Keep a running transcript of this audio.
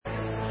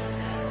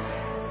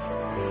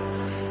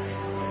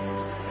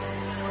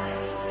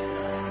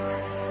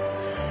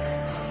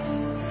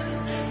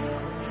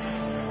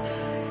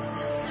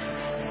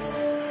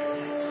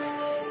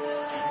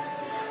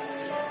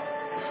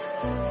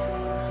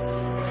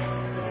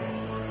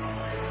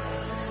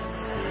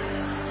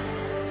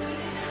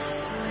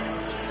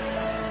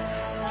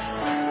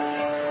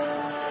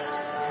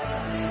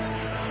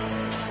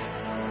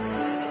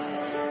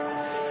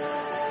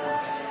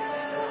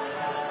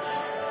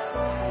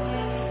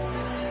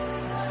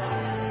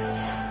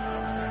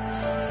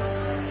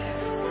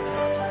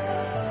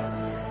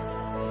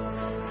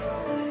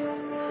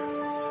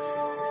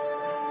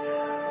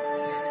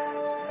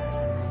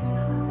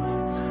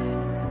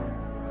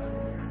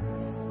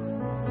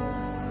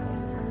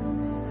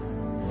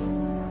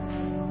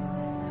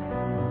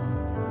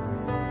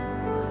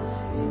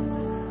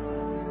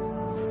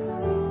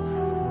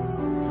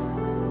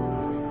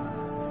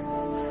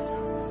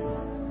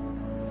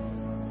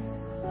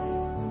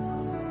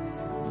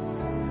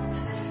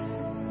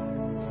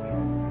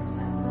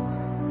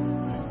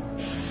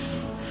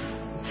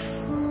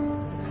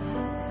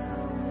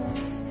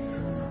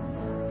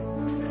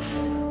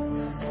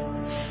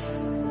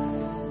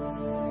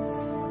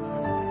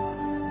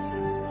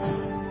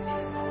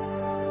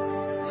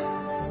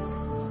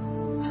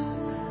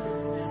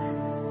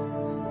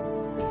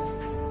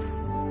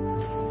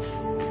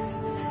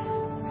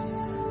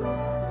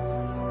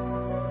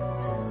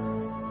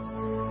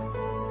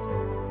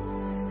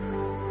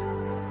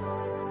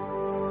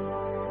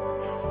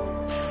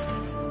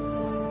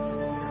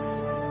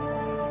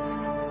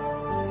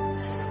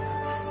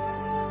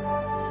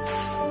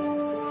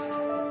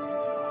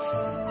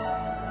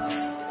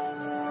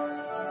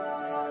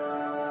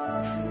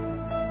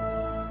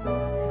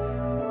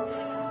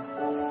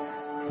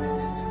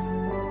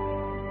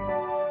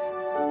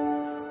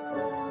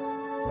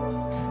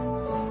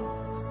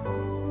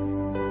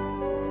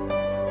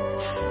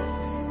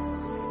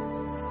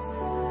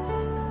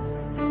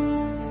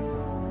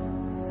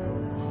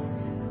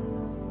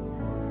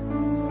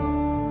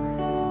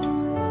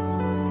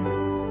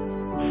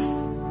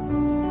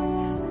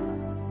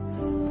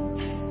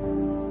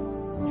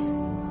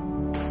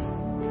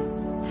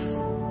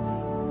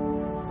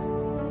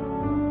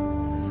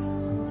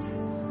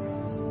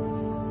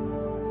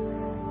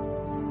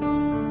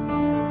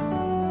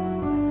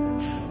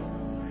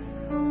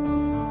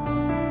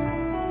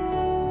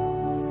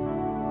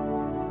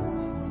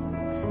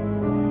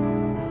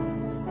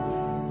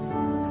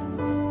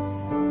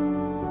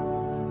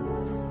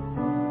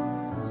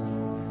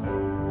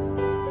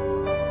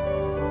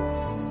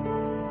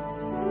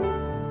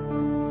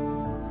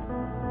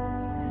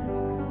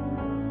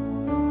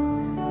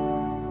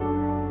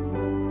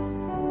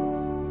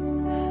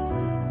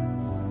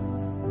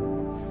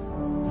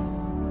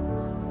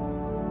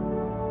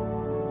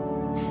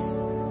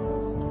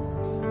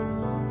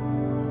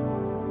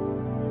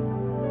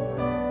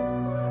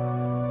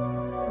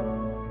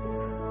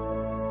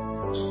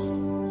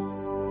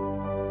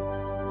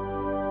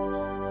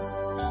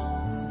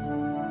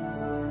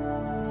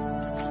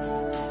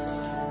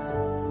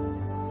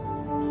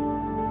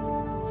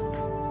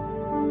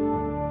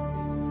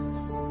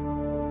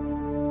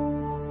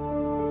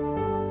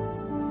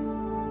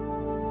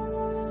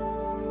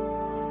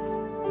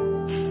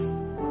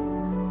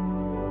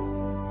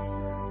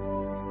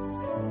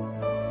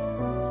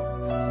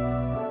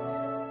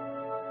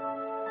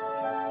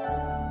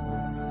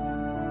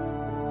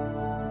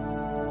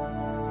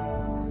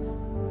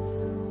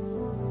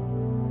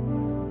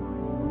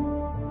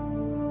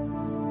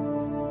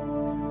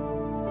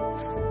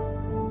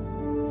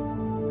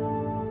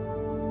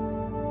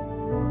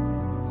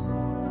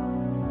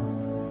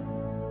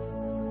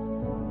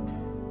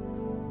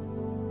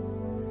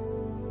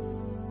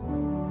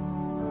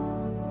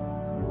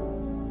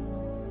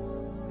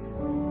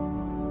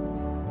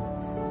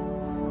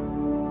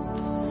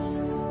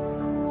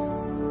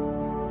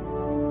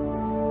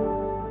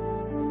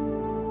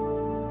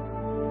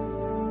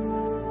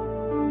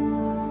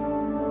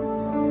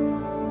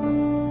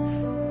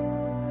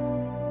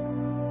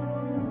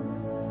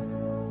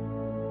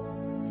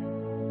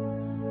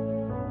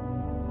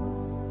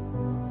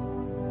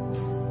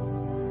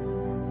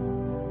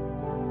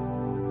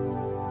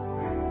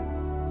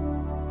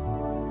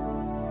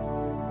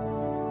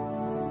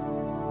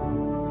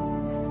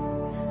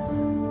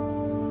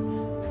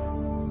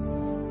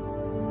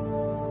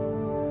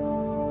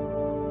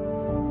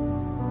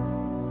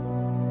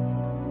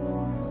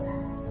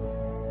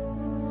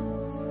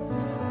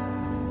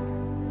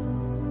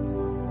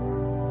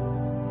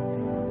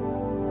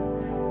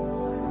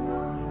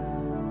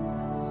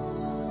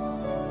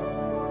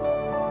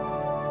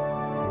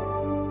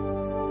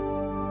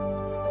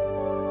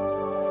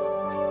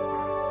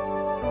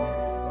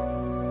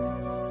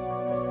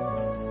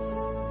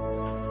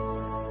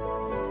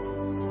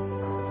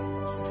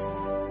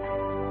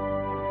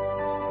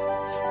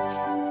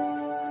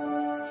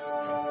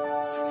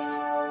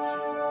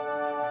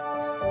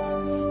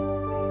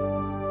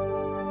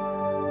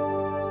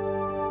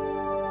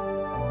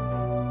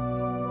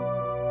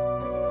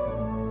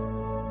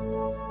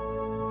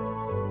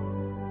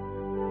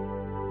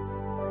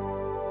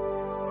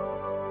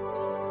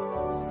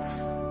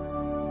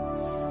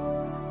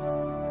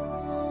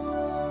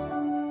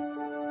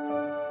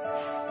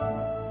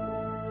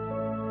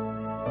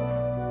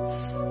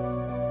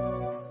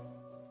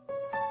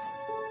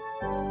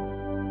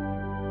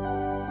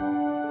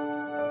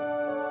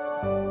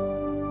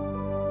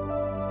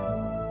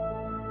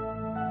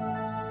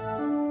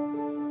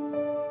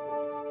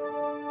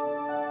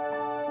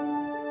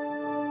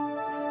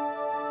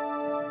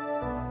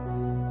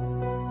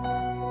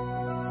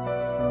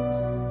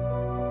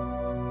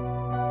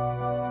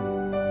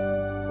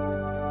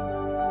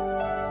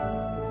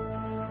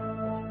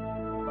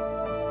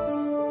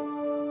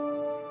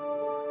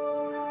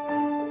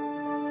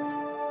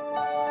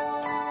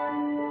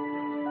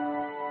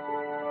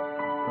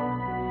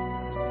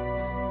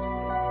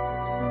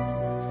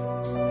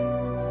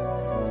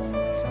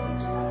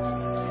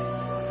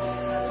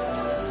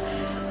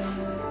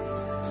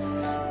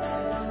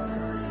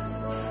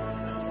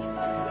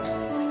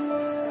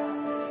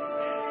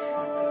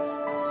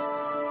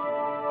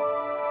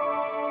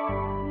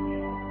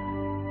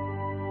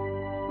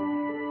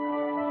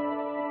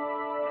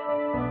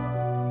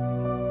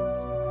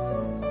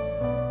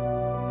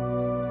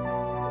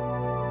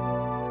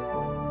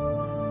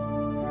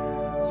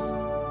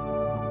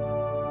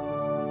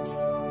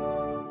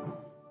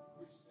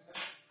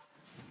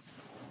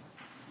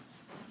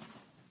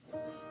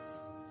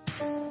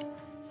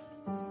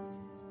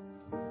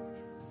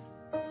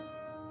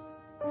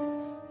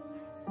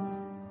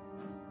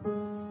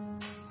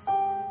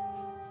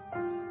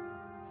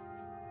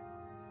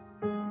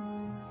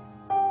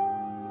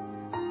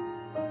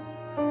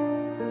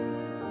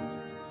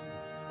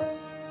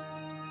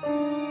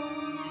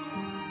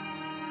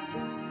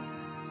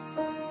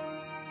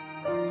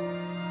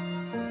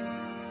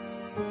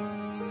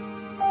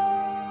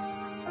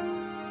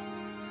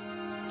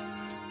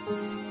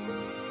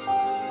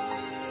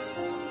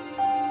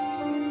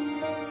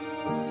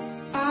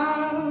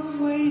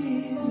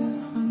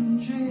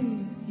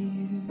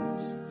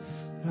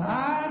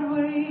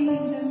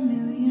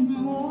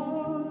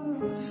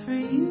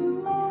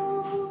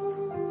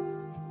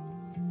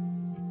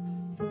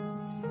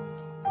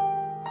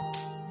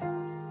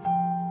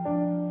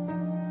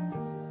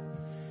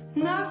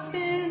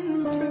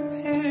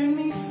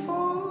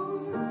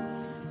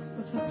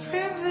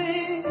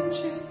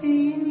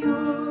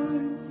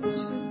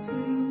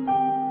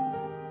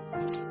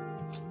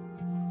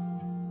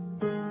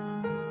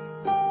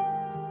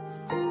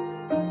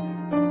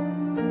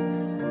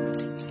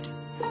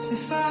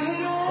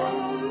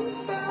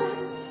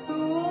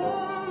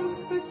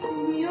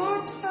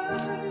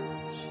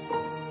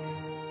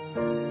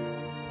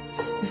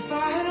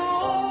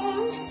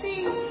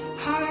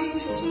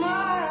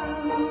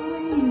smile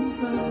when you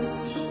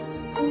blush.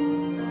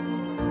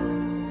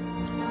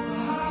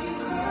 How you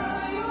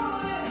curl your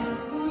lip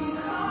when you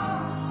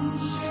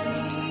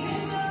concentrate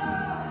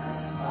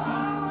enough. I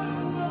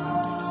wouldn't know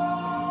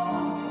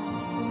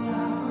what I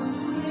was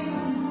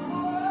living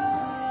for.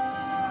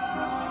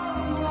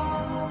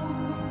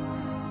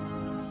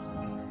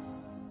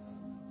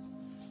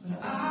 But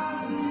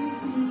I've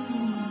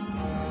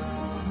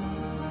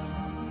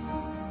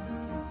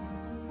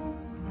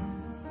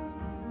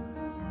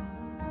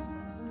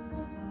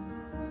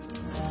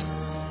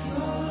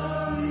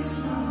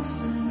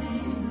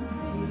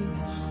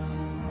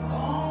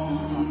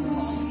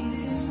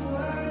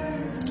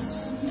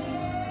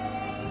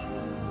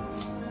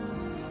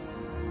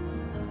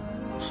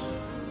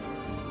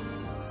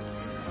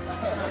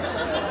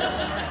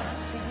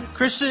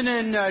Kristen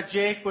and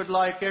Jake would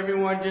like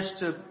everyone just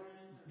to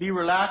be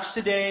relaxed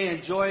today,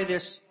 enjoy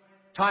this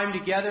time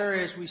together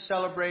as we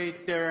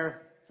celebrate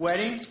their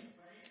wedding.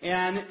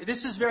 And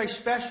this is very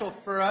special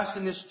for us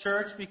in this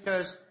church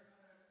because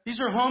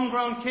these are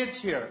homegrown kids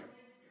here.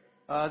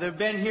 They've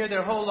been here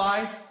their whole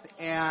life,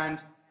 and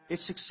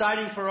it's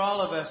exciting for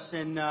all of us,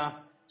 and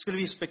it's going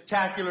to be a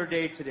spectacular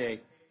day today.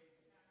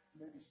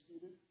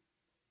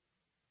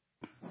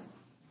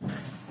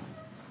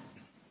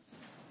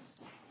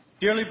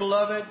 Dearly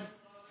beloved,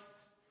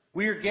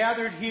 we are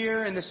gathered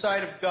here in the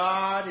sight of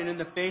God and in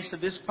the face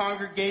of this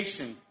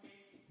congregation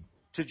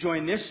to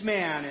join this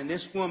man and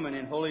this woman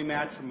in holy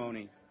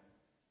matrimony,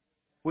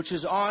 which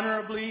is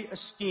honorably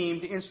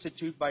esteemed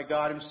institute by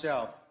God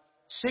himself,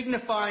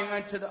 signifying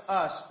unto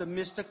us the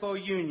mystical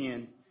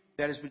union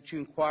that is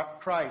between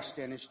Christ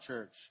and his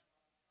church,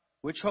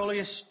 which holy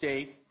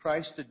estate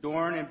Christ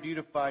adorned and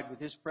beautified with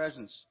his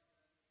presence,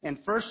 and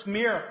first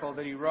miracle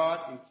that he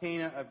wrought in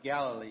Cana of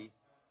Galilee,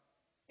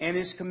 and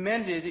is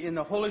commended in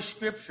the Holy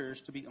Scriptures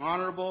to be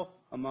honorable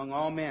among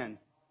all men,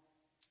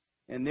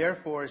 and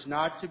therefore is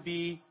not to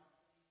be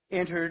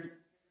entered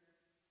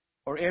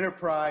or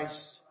enterprised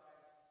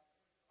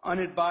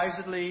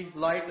unadvisedly,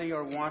 lightly,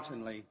 or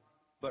wantonly,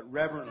 but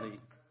reverently,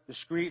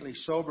 discreetly,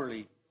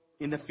 soberly,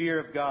 in the fear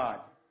of God.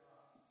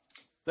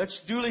 Let's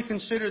duly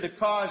consider the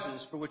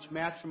causes for which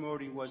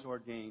matrimony was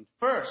ordained.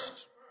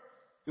 First,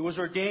 it was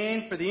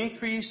ordained for the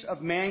increase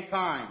of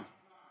mankind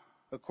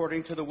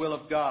according to the will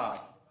of God,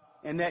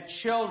 and that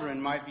children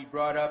might be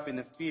brought up in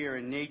the fear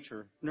and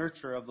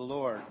nurture of the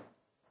Lord,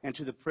 and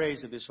to the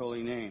praise of his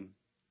holy name.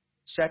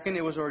 Second,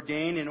 it was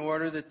ordained in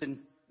order that the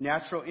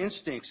natural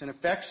instincts and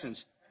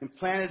affections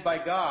implanted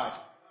by God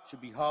should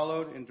be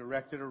hallowed and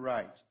directed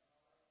aright,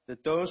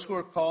 that those who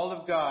are called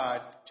of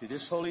God to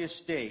this holy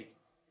estate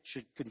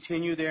should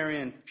continue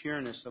therein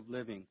pureness of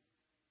living.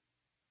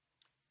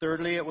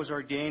 Thirdly, it was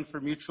ordained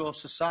for mutual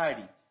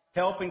society,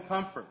 help and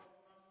comfort,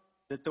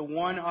 that the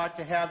one ought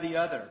to have the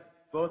other,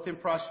 both in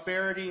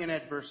prosperity and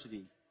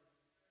adversity,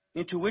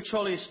 into which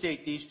holy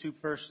estate these two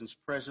persons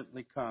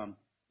presently come,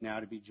 now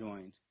to be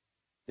joined.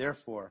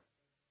 Therefore,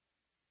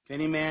 if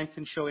any man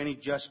can show any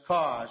just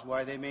cause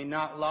why they may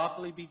not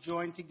lawfully be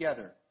joined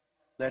together,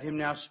 let him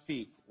now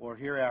speak, or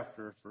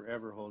hereafter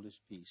forever hold his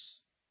peace.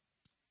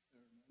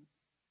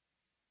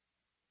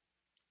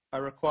 I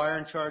require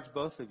and charge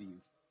both of you,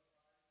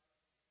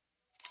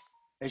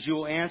 as you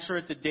will answer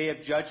at the day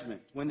of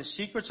judgment, when the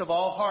secrets of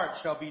all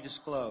hearts shall be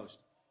disclosed,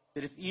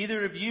 that if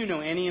either of you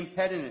know any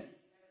impediment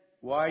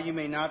why you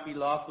may not be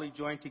lawfully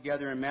joined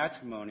together in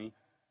matrimony,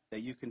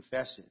 that you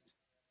confess it.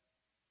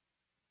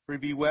 For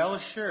be well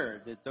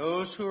assured that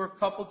those who are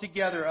coupled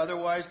together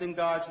otherwise than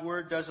God's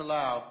word does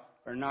allow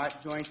are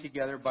not joined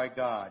together by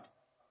God.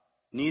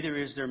 Neither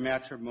is their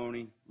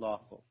matrimony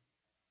lawful.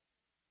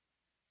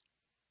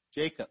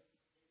 Jacob,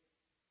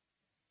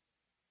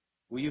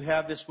 will you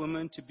have this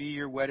woman to be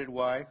your wedded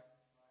wife,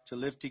 to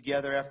live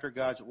together after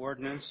God's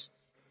ordinance,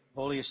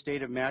 holy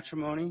estate of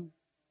matrimony?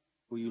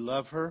 Will you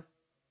love her,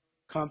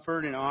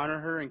 comfort and honor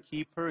her, and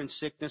keep her in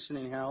sickness and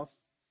in health?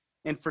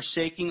 And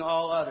forsaking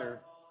all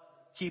other,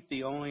 keep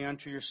thee only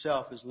unto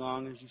yourself as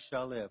long as you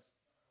shall live.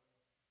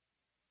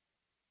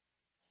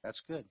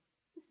 That's good.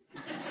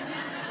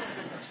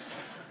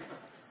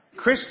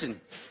 Kristen,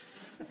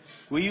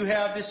 will you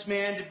have this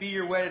man to be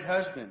your wedded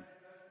husband,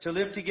 to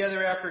live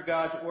together after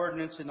God's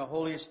ordinance in the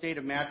holy estate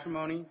of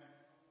matrimony?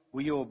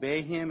 Will you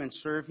obey him and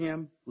serve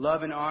him,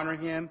 love and honor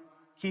him,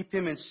 keep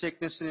him in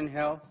sickness and in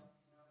health,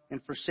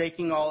 and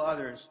forsaking all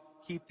others,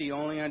 keep thee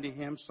only unto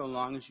him so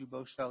long as you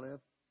both shall live?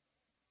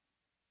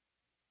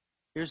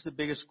 Here's the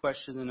biggest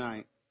question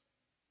tonight.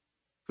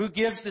 Who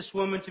gives this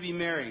woman to be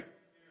married?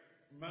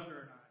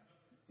 Mother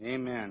and I.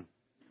 Amen.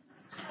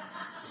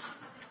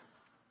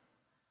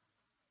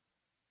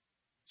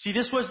 See,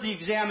 this was the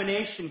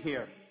examination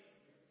here,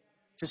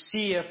 to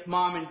see if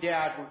Mom and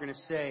Dad were going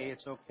to say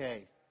it's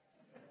okay.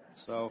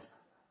 So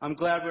I'm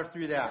glad we're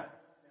through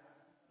that.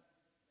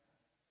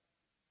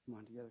 Come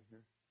on, together here.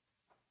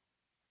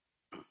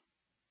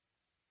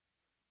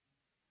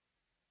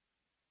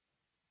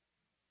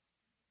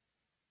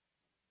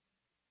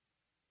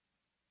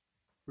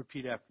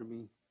 Repeat after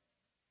me.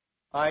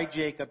 I,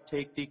 Jacob,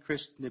 take thee,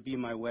 Kristen, to be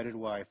my wedded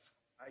wife.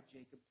 I,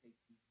 Jacob, take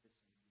thee this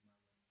day to be my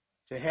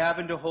wife. To have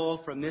and to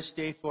hold from this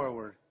day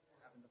forward.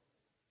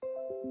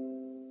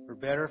 For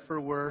better, for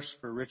worse,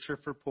 for richer,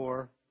 for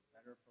poor.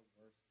 Better, for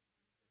worse.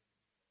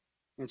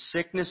 In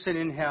sickness and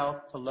in health,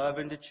 to love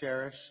and to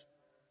cherish.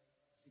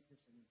 Sickness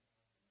and in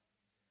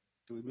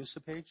health. Did we miss a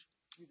page?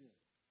 You did.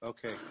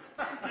 Okay.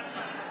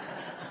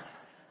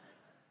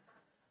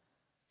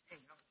 Hey,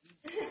 that was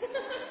easy.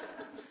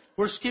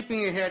 We're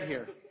skipping ahead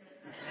here.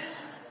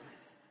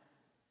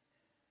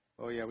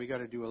 Oh, yeah, we got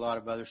to do a lot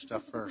of other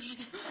stuff first.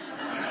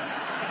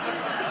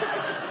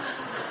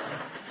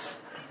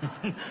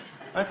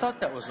 I thought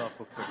that was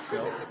awful quick,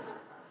 Phil.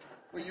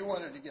 Well, you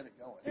wanted to get it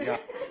going. Yeah.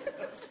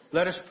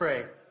 Let us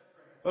pray.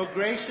 O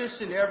gracious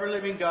and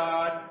ever-living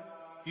God,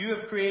 you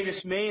have created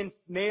us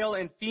male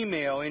and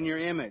female in your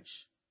image.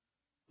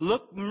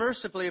 Look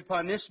mercifully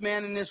upon this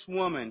man and this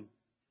woman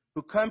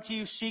who come to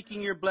you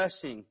seeking your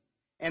blessing,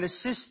 and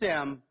assist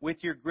them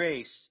with your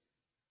grace,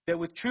 that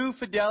with true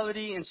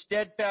fidelity and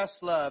steadfast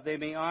love they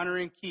may honor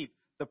and keep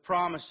the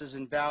promises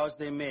and vows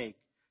they make,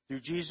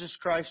 through Jesus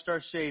Christ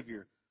our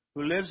Savior,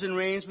 who lives and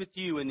reigns with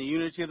you in the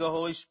unity of the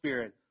Holy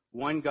Spirit,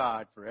 one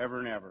God, forever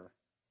and ever.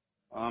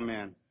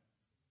 Amen.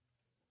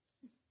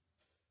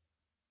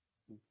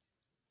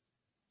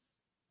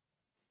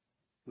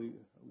 Are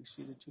we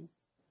seated too?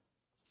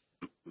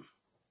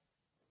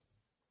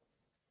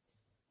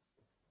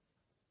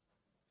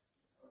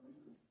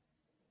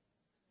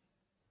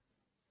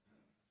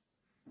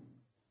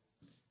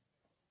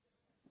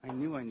 I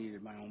knew I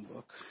needed my own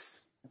book.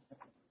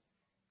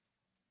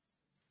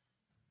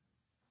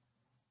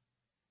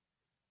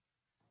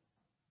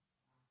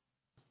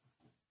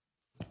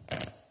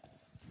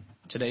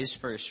 Today's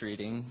first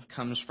reading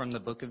comes from the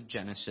book of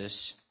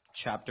Genesis,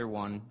 chapter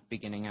 1,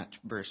 beginning at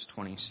verse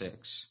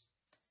 26.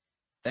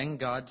 Then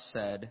God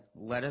said,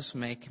 "Let us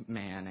make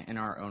man in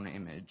our own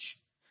image,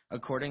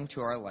 according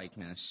to our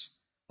likeness.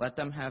 Let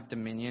them have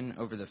dominion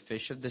over the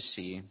fish of the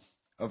sea,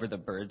 over the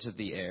birds of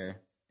the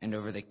air, and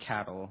over the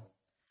cattle,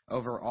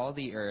 over all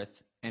the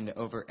earth, and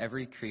over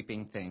every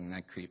creeping thing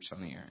that creeps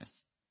on the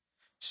earth."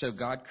 So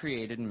God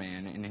created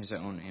man in his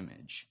own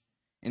image.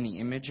 In the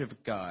image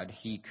of God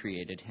he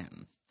created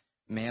him.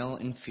 Male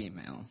and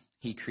female,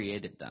 he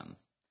created them.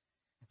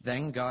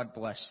 Then God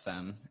blessed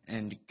them,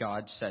 and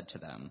God said to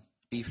them,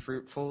 "Be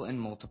fruitful and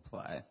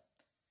multiply.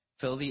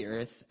 Fill the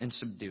earth and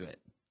subdue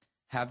it.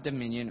 Have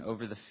dominion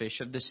over the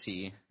fish of the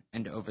sea,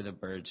 and over the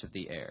birds of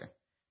the air,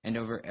 and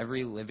over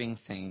every living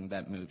thing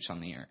that moves on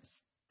the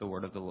earth." The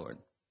word of the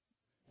Lord.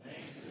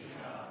 Thanks be to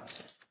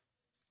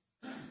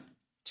God.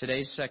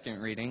 Today's second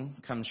reading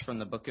comes from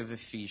the book of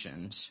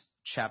Ephesians,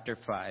 chapter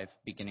 5,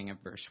 beginning at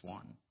verse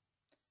 1.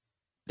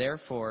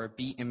 "Therefore,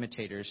 be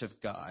imitators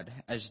of God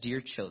as dear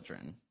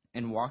children,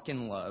 and walk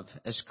in love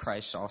as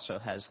Christ also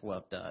has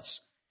loved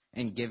us,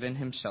 and given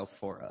himself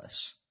for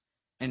us,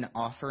 an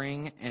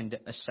offering and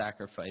a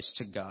sacrifice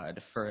to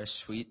God for a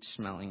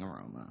sweet-smelling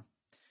aroma,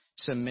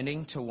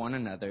 submitting to one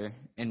another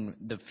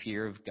in the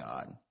fear of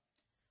God.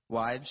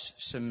 Wives,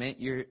 submit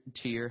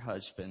to your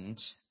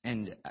husbands,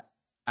 and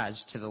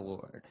as to the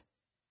Lord.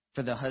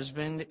 For the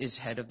husband is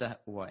head of the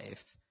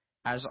wife,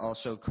 as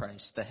also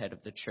Christ the head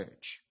of the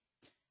church.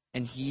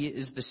 And he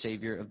is the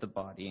Savior of the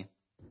body.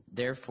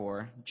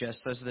 Therefore,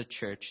 just as the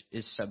church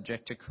is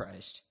subject to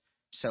Christ,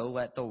 so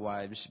let the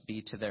wives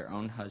be to their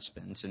own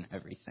husbands in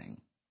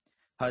everything.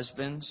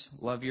 Husbands,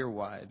 love your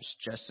wives,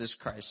 just as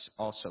Christ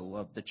also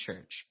loved the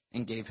church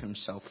and gave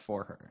himself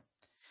for her,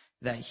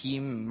 that he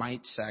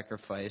might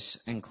sacrifice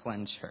and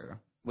cleanse her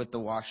with the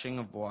washing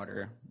of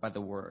water by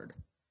the word,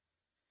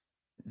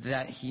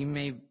 that he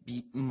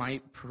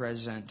might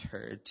present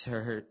her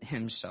to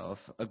himself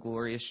a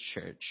glorious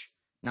church,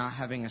 not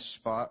having a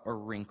spot or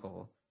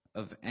wrinkle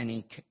of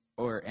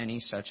any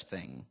such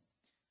thing,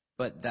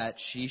 but that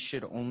she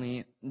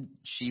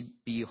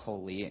be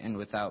holy and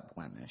without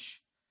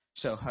blemish.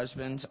 So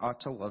husbands ought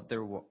to love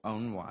their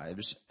own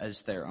wives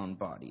as their own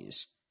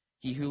bodies.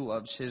 He who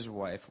loves his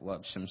wife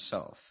loves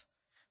himself.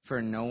 For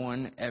no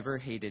one ever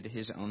hated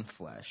his own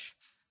flesh,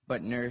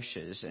 but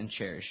nourishes and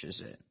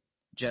cherishes it,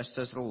 just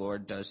as the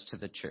Lord does to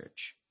the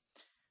church.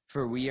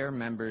 For we are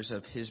members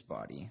of his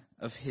body,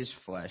 of his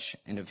flesh,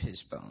 and of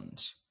his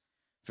bones.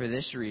 For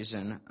this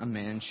reason, a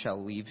man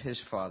shall leave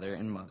his father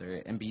and mother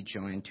and be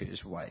joined to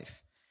his wife,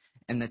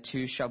 and the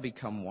two shall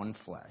become one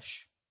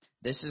flesh.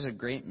 This is a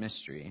great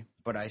mystery,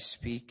 but I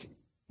speak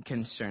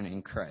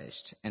concerning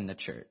Christ and the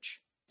church.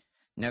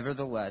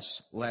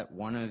 Nevertheless, let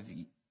one of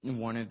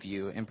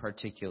you in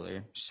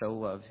particular so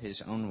love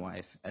his own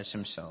wife as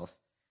himself,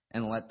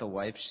 and let the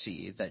wife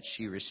see that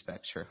she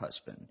respects her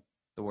husband."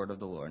 The word of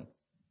the Lord.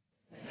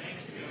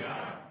 Thanks be to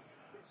God.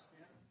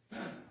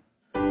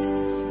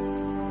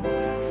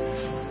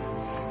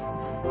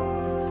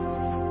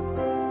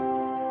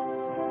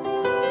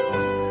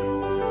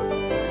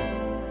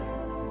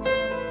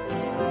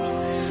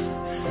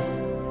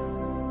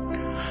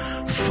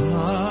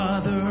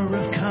 Father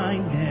of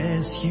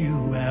kindness,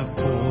 you have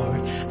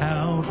poured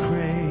out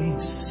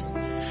grace.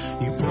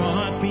 You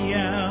brought me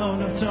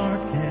out of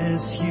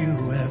darkness,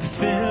 you have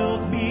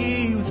filled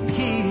me with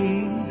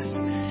peace.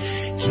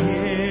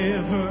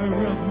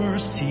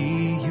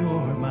 mercy,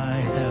 you're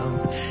my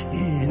help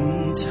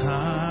in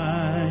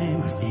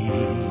time of need.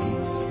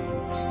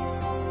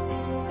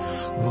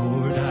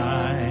 Lord,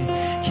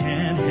 I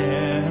can't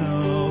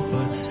help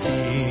but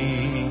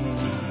sing.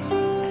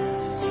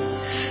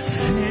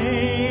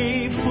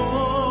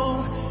 Faithful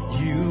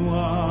you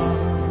are.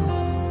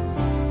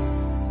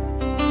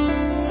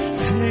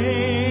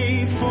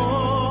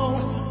 Faithful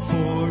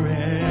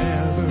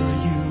forever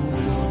you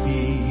will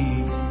be.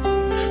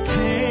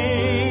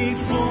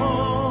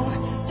 Faithful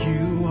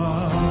you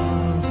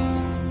are.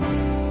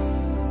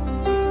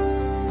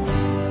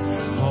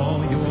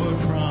 All your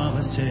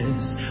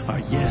promises are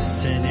yes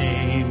and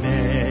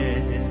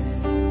amen.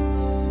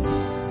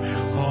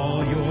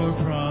 All your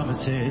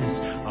promises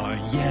are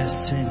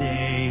yes and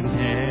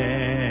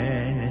amen.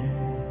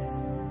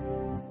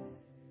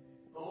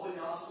 The Holy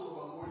Gospel of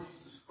our Lord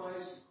Jesus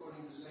Christ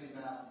according to St.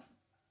 Matthew.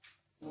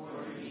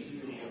 Glory be to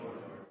you,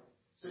 Lord.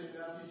 St.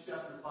 Matthew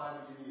chapter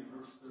 5, beginning at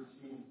verse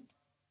 13.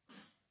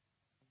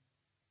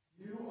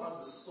 You are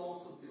the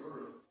salt of the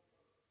earth.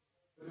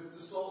 But if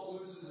the salt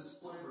loses its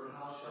flavor,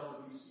 how shall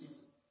it be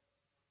seasoned?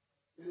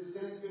 It is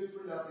then good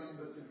for nothing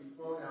but to be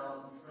thrown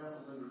out and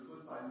trampled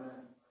underfoot by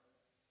men.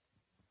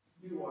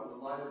 You are the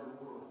light of the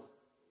world.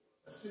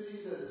 A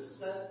city that is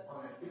set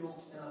on a hill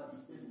cannot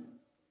be hidden.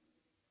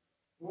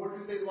 Nor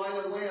do they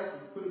light a lamp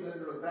and put it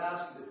under a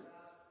basket,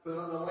 but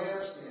on a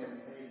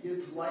lampstand, and it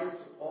gives light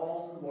to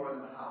all who are in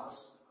the house.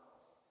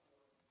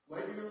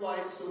 Let your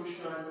light so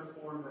shine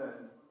before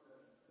men,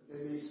 that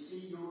they may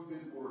see your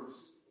good works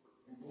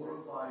and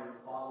glorify your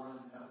Father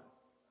in heaven.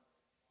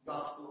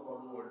 Gospel of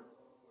our Lord.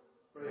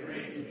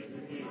 Praise to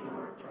thee,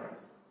 Lord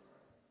Christ.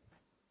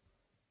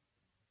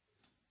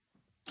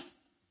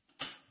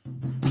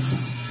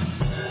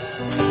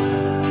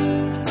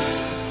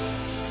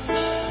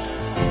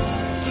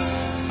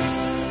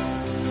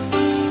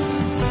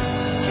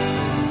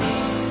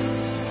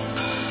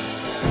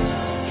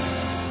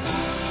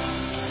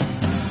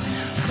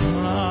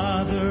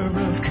 Father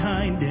of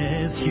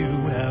kindness, you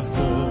have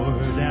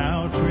poured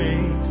out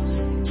grace.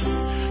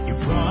 You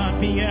brought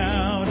me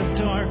out of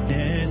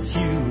darkness.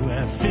 You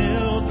have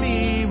filled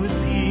me with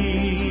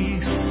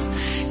peace.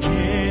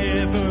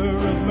 Giver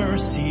of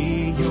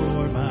mercy,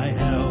 you're my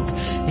help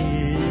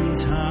in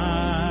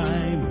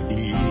time of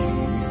need.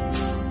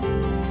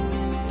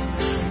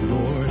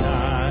 Lord,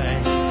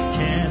 I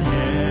can't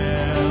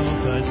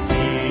help but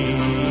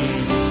sing.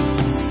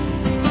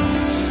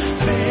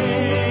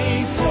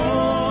 Faithful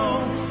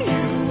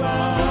you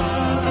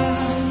are.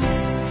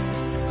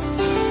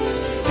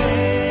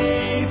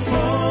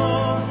 Faithful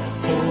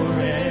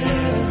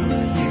forever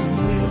you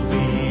will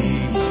be.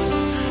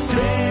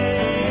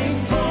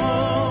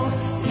 Faithful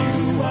you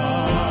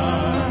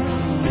are.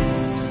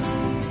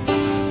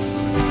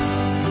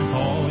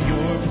 All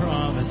your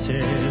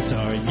promises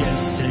are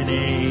yes and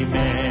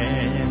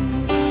amen.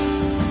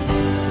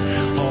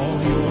 All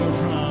your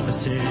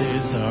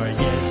promises are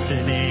yes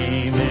and amen.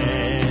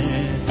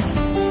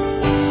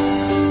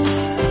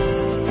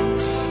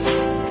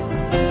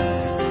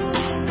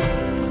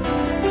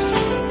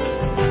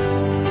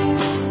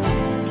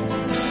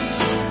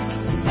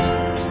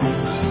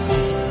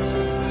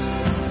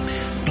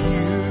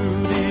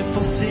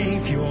 Beautiful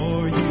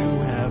Savior,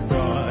 you have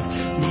brought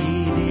me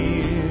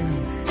near.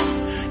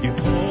 You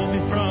pulled me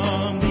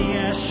from the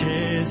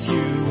ashes.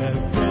 You have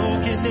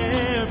broken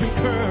every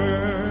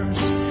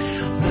curse.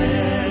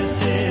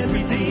 Blessed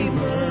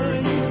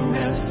Redeemer, you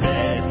have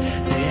set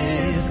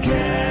this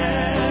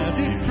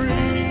captive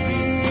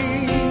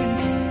free.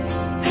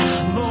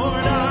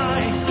 Lord, I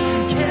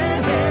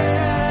can't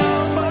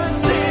help but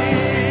sing.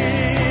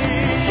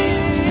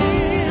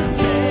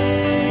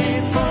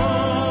 Faithful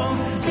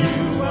you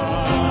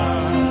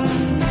are.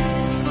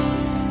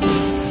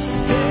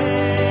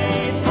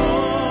 Faithful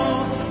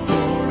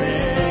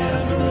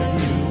forever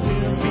you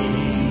will be.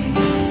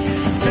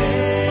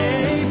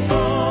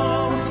 Faithful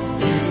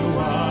you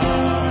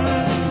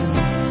are.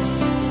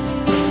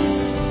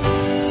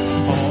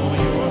 All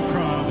your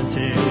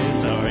promises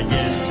are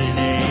yes and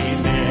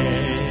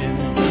amen.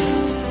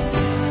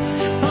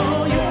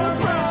 All your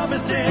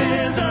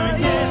promises are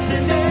yes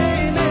and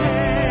amen.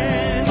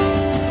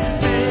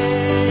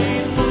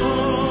 Faithful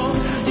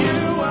you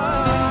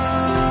are.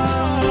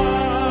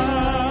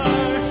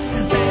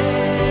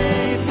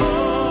 Faithful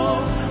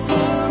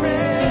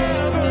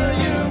forever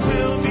you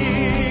will be.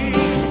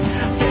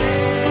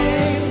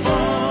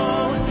 Faithful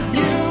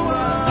you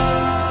are.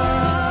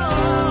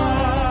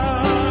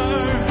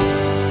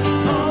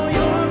 All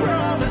your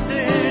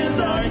promises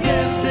are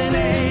yes and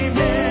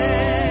amen.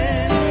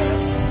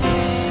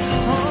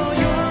 All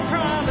your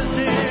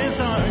promises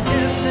are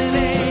yes and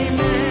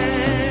amen.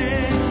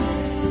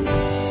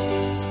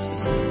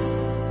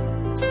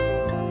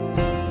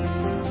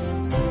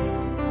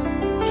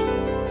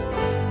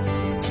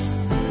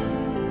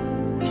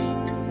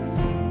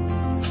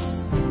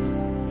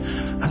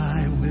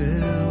 I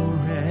will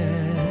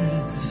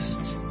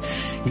rest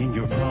in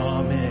your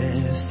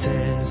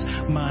promises.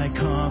 My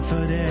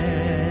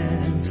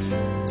confidence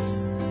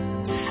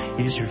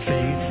is your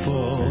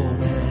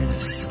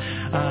faithfulness.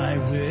 I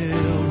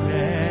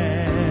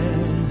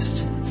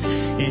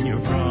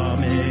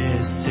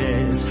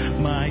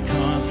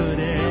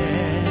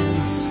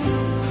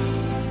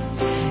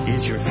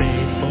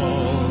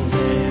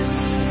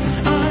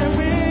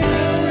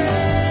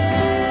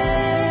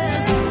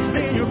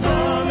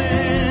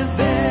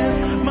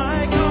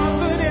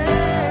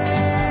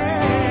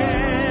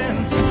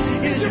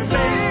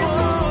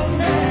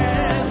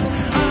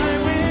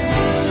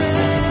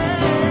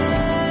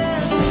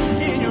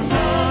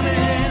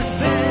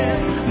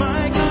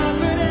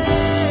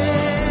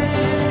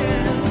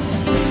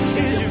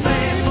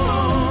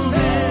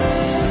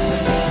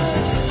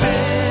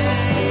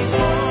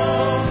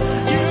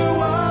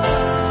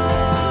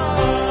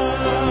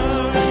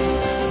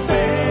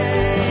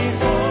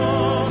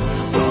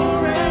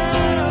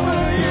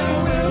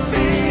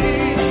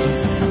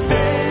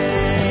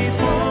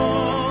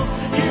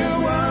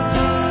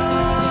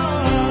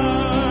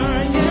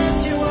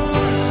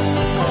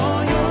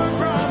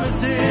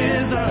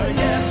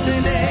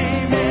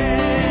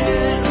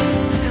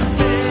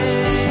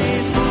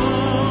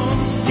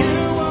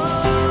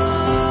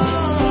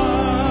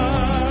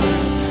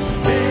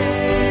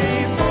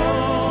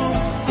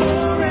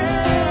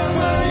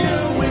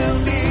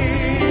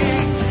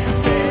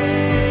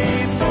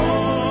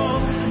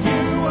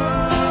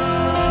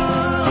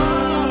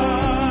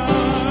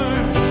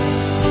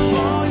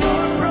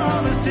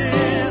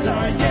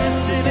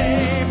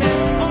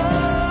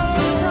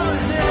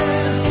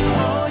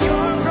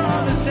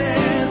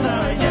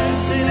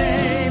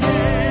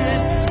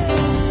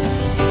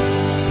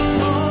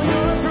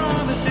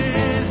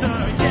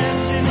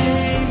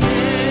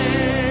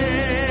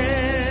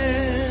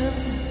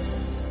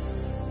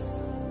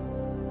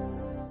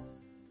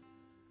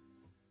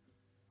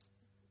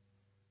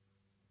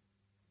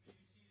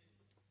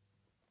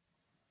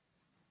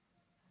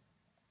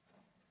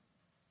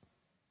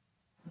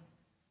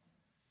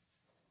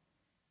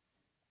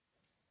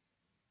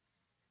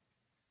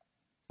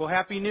Well,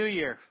 Happy New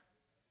Year.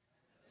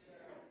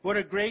 What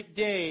a great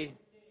day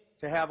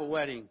to have a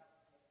wedding.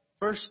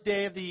 First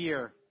day of the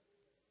year.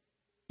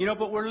 You know,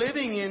 but we're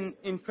living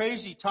in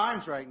crazy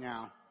times right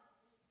now.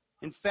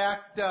 In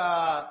fact,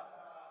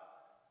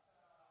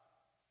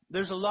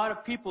 there's a lot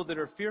of people that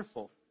are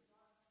fearful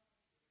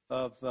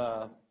of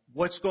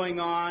what's going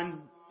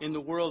on in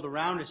the world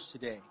around us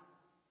today.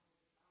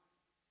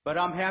 But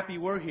I'm happy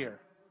we're here.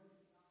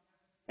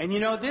 And you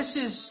know, this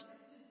is,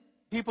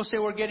 people say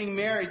we're getting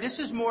married. This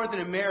is more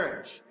than a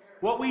marriage.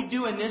 What we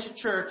do in this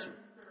church,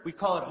 we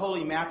call it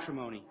holy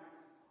matrimony.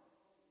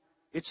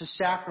 It's a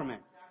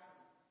sacrament.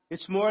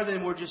 It's more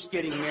than we're just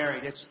getting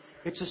married.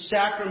 It's a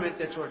sacrament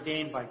that's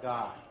ordained by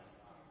God.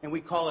 And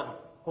we call it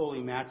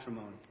holy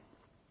matrimony.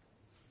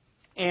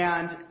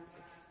 And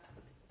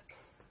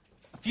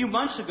a few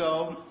months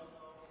ago,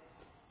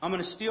 I'm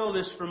going to steal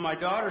this from my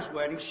daughter's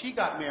wedding. She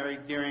got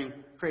married during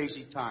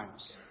crazy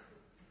times.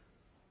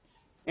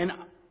 And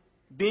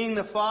being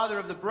the father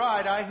of the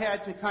bride, I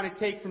had to kind of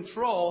take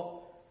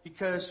control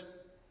because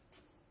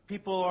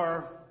people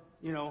are,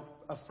 you know,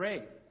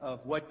 afraid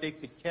of what they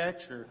could catch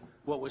or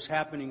what was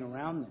happening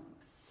around them.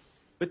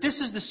 But this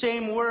is the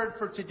same word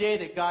for today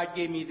that God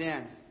gave me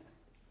then.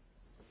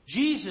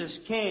 Jesus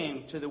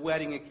came to the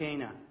wedding at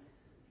Cana.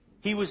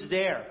 He was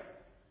there.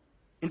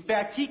 In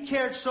fact, He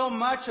cared so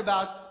much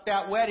about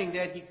that wedding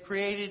that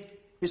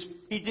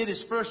He did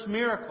His first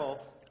miracle,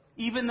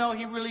 even though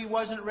He really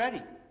wasn't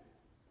ready.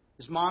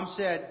 His mom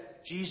said,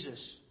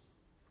 Jesus,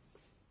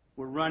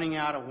 we're running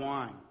out of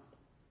wine.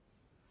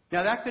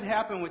 Now that could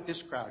happen with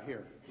this crowd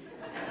here.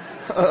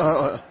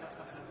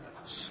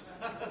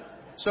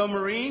 So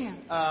Marie,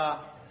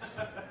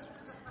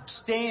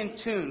 stay in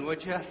tune,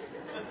 would you?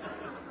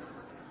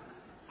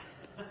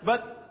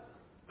 But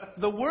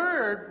the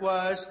word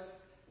was,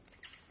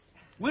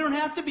 we don't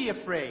have to be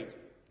afraid.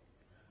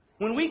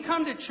 When we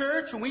come to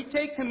church, when we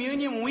take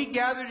communion, when we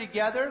gather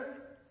together,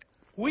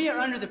 we are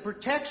under the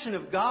protection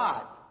of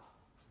God.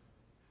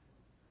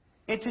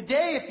 And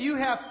today, if you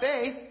have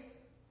faith,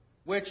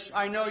 which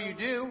I know you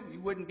do,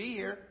 you wouldn't be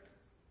here,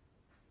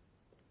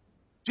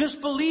 just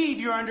believe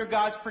you're under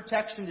God's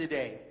protection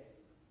today.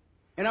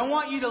 And I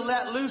want you to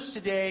let loose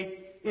today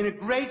in a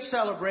great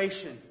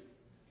celebration.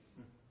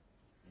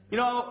 You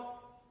know,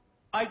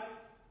 I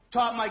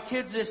taught my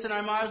kids this, and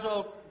I might as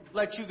well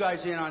let you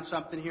guys in on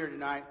something here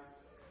tonight.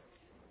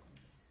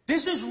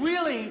 This is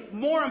really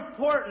more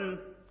important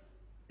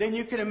than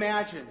you can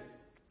imagine.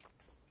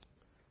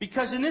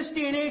 Because in this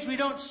day and age, we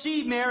don't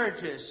see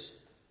marriages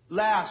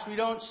last. We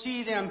don't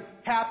see them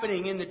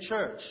happening in the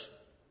church.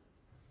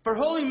 For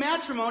holy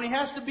matrimony, it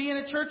has to be in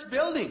a church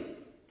building.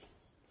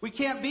 We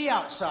can't be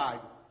outside.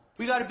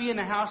 We got to be in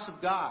the house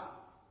of God.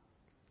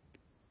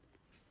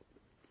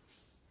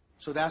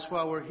 So that's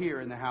why we're here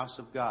in the house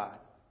of God.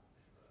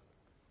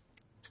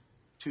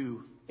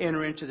 To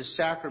enter into the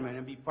sacrament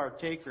and be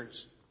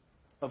partakers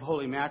of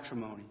holy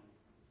matrimony.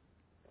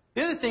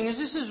 The other thing is,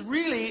 this is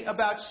really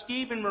about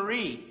Steve and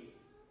Marie.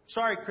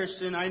 Sorry,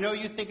 Kristen, I know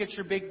you think it's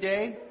your big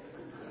day,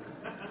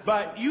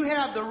 but you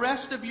have the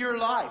rest of your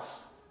life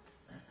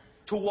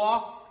to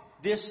walk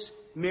this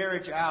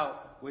marriage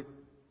out with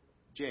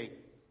Jacob.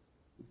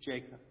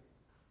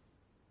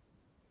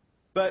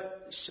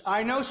 But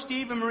I know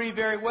Steve and Marie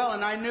very well,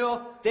 and I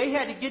know they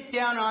had to get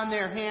down on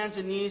their hands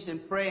and knees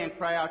and pray and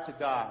cry out to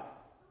God.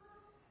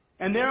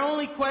 And their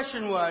only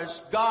question was,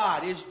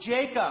 God, is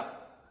Jacob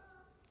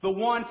the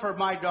one for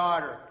my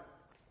daughter?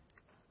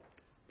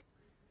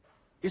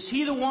 Is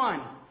he the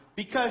one?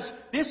 Because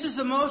this is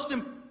the most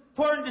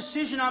important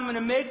decision I'm going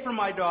to make for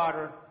my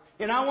daughter.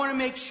 And I want to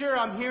make sure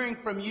I'm hearing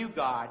from you,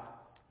 God.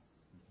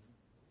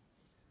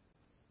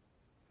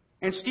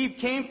 And Steve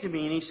came to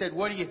me and he said,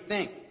 what do you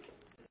think?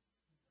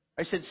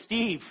 I said,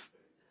 Steve,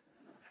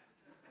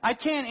 I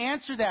can't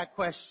answer that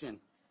question.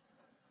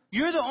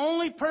 You're the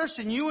only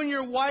person, you and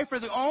your wife are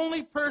the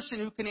only person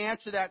who can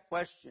answer that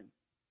question.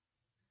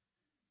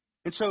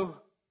 And so,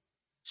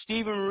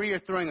 Steve and Marie are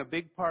throwing a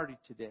big party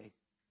today.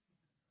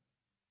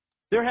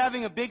 They're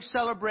having a big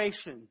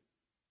celebration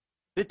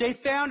that they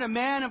found a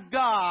man of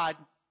God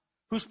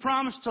who's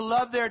promised to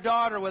love their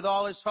daughter with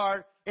all his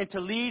heart and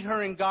to lead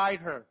her and guide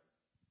her.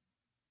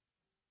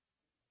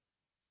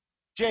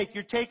 Jake,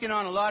 you're taking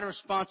on a lot of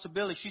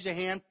responsibility. She's a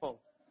handful.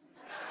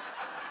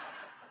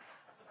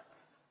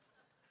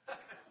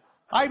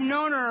 I've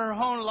known her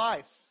whole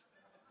life.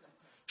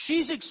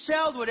 She's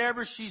excelled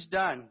whatever she's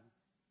done.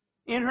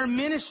 In her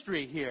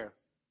ministry here,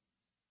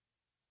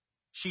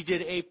 she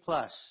did A+.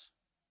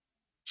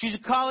 She's a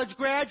college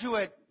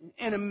graduate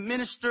and a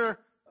minister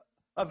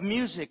of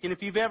music. And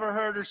if you've ever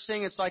heard her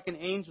sing, it's like an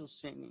angel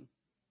singing.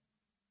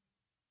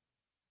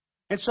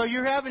 And so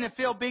you're having to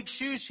fill big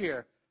shoes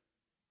here.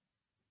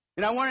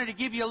 And I wanted to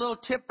give you a little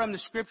tip from the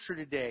Scripture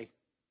today.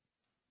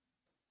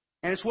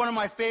 And it's one of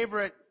my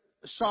favorite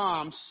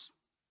Psalms.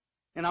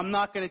 And I'm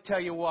not going to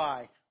tell you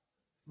why.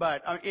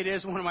 But it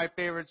is one of my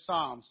favorite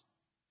Psalms.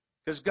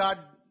 Because God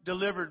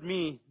delivered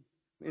me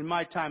in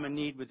my time of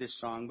need with this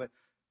song. But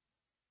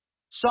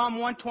Psalm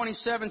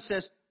 127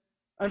 says,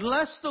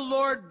 unless the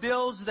Lord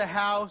builds the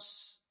house,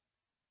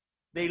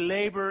 they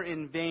labor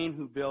in vain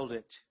who build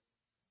it.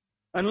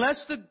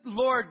 Unless the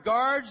Lord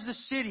guards the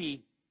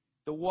city,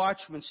 the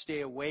watchmen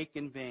stay awake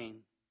in vain.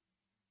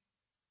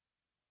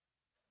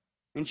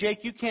 And Jake,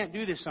 you can't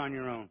do this on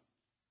your own.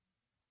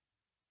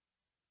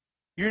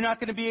 You're not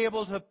going to be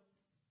able to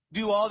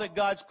do all that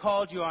God's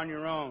called you on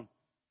your own.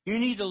 You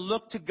need to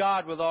look to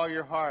God with all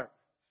your heart.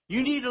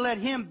 You need to let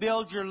Him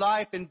build your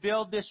life and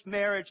build this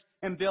marriage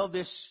and build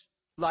this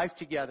life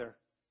together.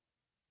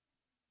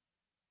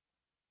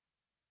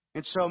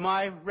 And so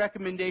my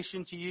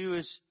recommendation to you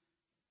is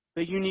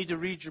that you need to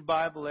read your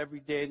Bible every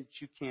day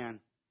that you can.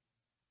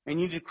 And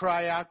you need to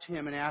cry out to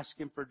Him and ask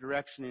Him for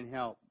direction and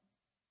help.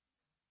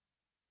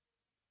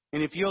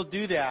 And if you'll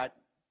do that,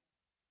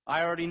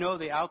 I already know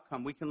the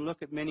outcome. We can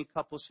look at many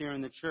couples here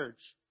in the church.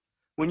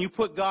 When you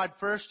put God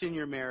first in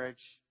your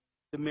marriage,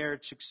 the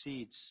marriage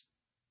succeeds.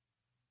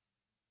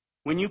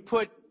 When you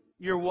put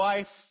your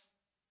wife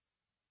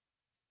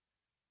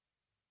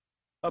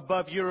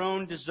above your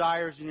own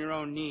desires and your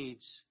own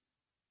needs,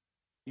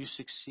 you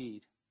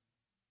succeed.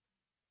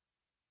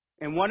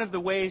 And one of the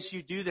ways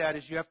you do that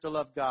is you have to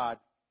love God.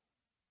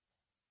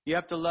 You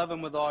have to love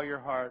Him with all your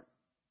heart.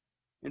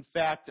 In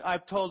fact,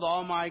 I've told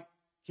all my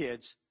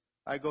kids,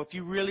 I go, if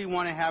you really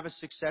want to have a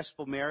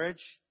successful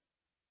marriage,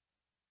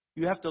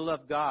 you have to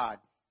love God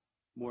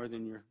more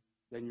than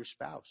your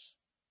spouse.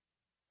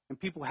 And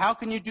people, how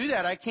can you do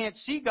that? I can't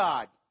see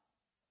God.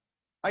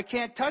 I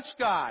can't touch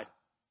God.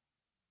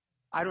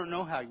 I don't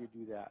know how you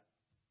do that.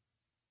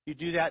 You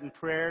do that in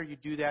prayer. You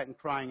do that in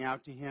crying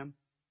out to Him.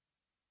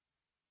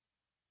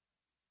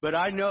 But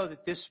I know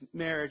that this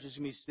marriage is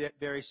going to be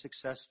very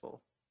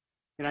successful.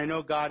 And I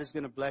know God is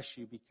going to bless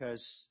you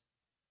because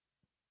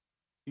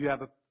you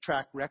have a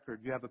track record.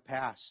 You have a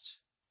past.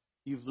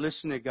 You've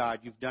listened to God.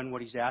 You've done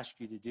what He's asked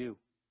you to do.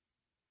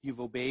 You've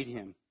obeyed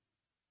Him.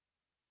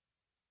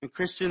 And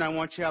Christian, I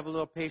want you to have a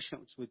little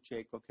patience with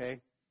Jake,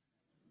 okay?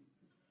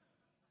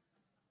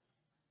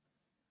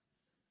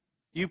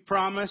 You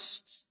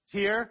promised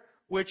here,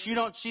 which you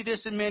don't see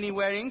this in many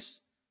weddings,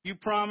 you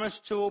promised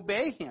to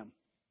obey Him.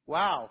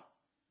 Wow.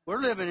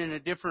 We're living in a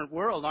different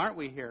world, aren't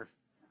we here?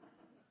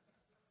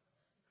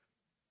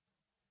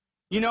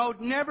 You know,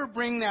 never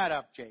bring that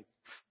up, Jake.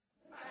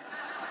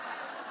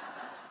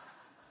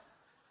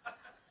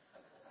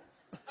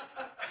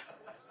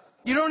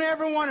 You don't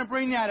ever want to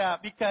bring that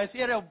up because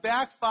it'll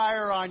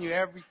backfire on you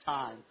every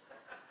time.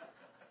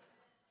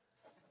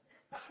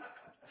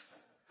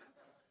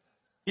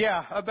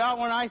 Yeah, about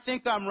when I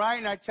think I'm right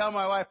and I tell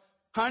my wife,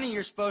 honey,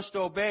 you're supposed to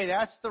obey.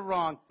 That's the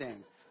wrong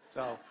thing.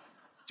 So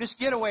just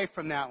get away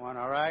from that one,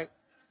 all right?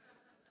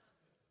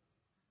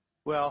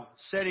 Well,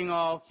 setting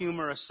all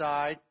humor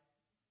aside,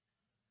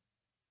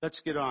 let's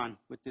get on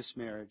with this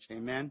marriage.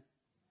 Amen?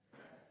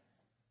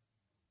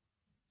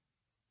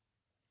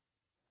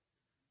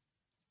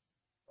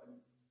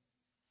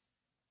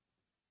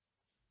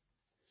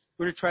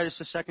 We're going to try this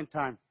a second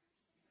time.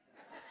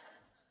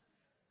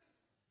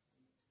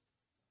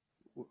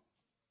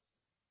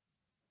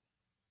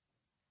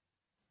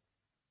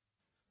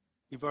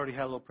 You've already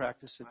had a little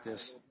practice at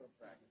this.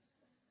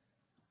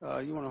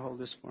 You want to hold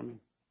this for me?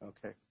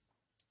 Okay.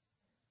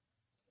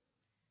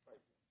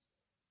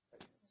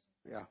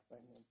 Yeah.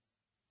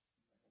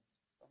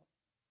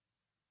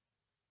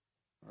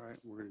 All right,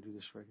 we're going to do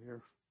this right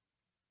here.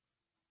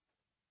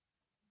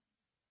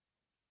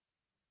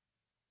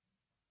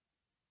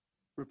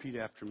 Repeat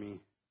after me.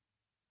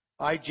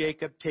 I,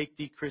 Jacob, take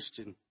thee,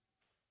 Christian,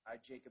 I,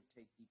 Jacob,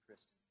 take thee,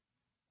 Christian,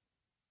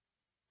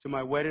 to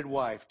my wedded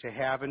wife, to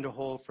have and to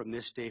hold from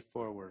this day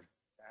forward.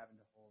 to have and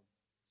to hold,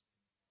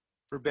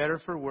 For better,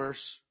 for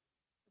worse,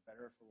 for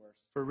better or for worse,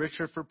 for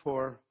richer, for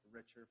poor, for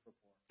richer or for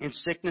poor, in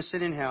sickness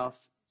and in health,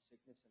 in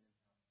sickness and in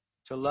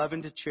health, to love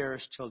and to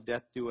cherish till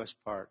death do us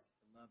part,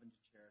 to love and to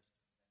cherish,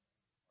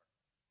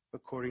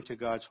 according to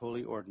God's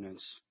holy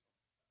ordinance.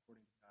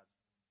 according to God's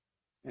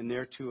will. And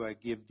thereto I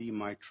give thee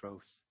my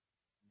troth.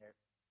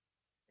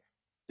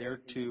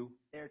 Thereto,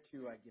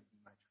 Thereto I give thee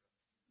my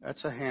troth.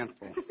 that's a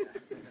handful.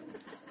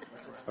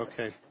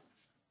 Okay.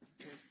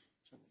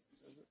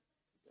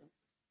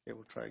 Okay,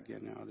 we'll try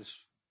again now. This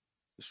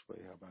way.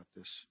 How about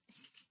this?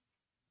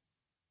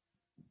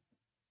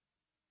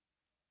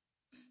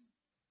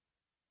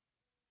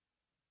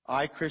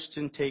 I,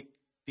 Christian, take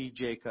thee,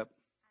 Jacob,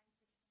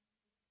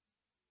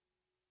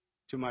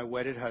 to my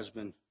wedded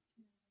husband,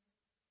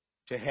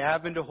 to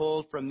have and to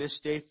hold from this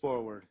day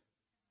forward,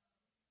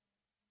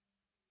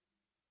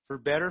 for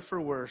better, for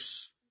worse,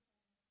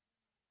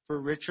 for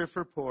richer,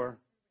 for poor,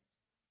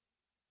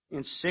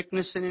 in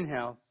sickness and in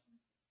health,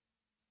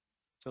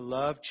 to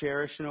love,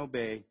 cherish, and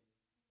obey,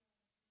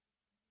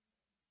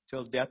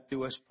 till death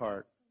do us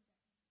part,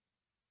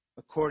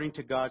 according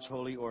to God's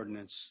holy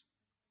ordinance.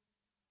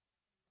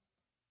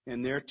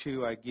 And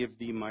thereto I give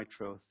thee my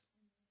troth.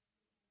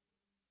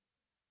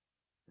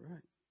 All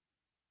right.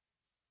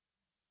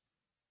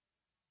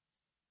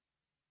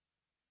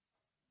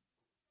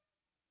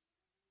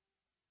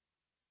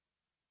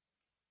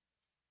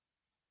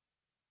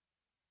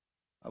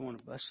 I want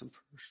to bless them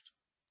first.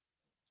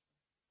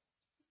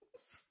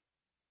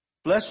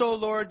 Bless, O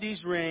Lord,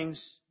 these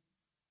rings,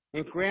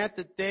 and grant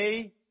that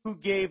they who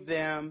gave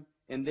them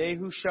and they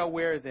who shall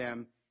wear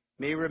them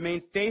may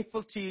remain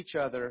faithful to each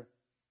other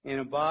and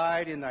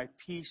abide in thy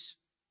peace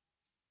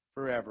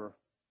forever,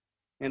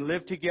 and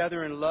live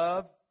together in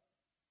love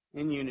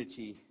and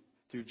unity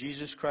through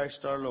Jesus Christ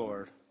our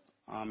Lord.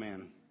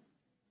 Amen.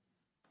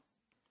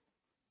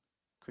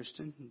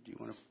 Kristen, do you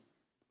want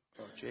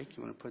to, Jake,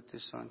 you want to put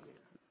this on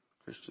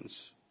Christian's?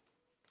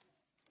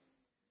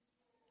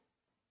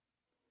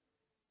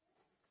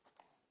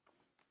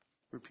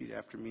 Repeat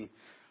after me.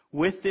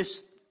 With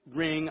this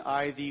ring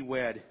I thee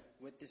wed.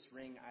 With this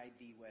ring I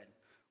thee wed.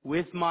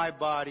 With my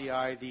body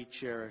I thee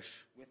cherish.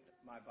 With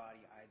my body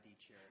I thee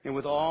cherish. And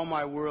with all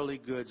my worldly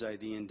goods I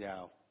thee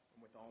endow.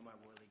 And with all my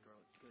worldly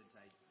goods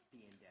I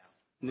thee endow.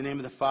 In the name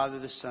of the Father,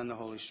 the Son, the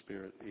Holy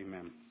Spirit.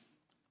 Amen.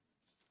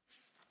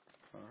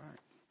 All right.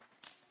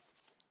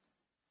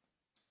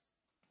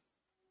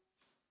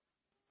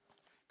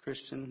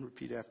 Christian,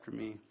 repeat after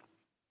me.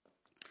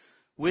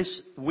 With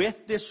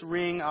this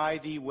ring I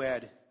thee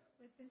wed.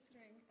 With this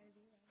ring I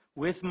thee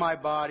wed. With my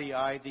body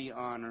I thee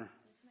honor.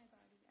 With my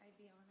body I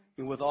thee honor.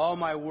 And with all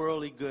my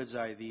worldly goods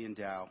I thee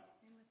endow.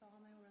 And with all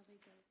my worldly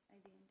goods I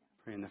thee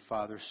endow. Pray in the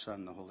Father,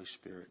 Son, the Holy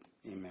Spirit.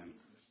 Amen.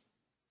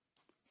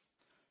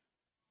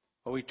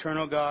 O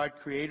eternal God,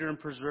 creator and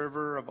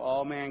preserver of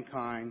all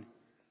mankind,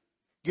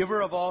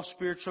 giver of all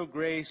spiritual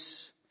grace,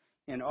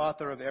 and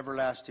author of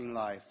everlasting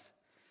life,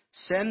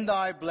 send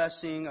thy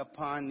blessing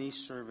upon these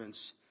servants,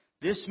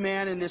 this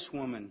man and this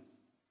woman,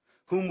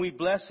 whom we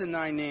bless in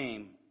thy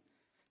name,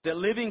 that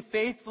living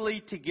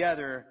faithfully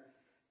together,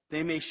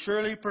 they may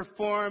surely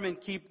perform and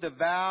keep the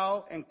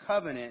vow and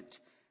covenant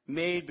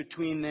made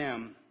between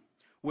them,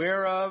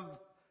 whereof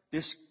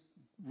this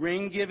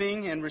ring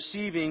giving and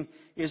receiving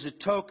is a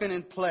token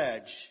and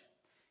pledge,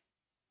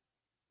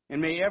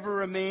 and may ever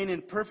remain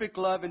in perfect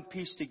love and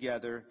peace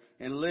together,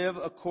 and live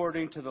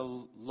according to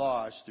the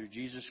laws through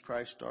Jesus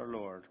Christ our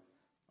Lord.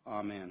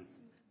 Amen.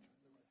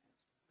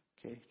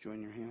 Okay,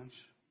 join your hands.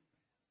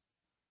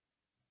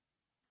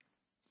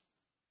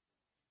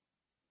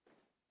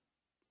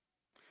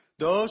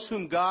 Those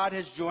whom God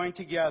has joined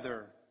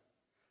together,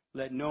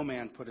 let no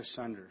man put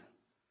asunder.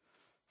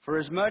 For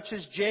as much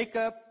as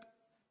Jacob...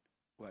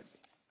 What?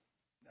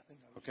 Nothing.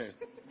 Okay.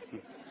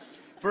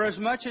 For as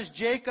much as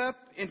Jacob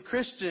and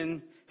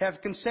Christian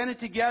have consented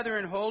together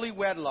in holy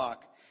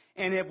wedlock,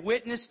 and have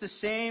witnessed the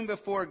same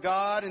before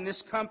God in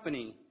this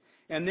company,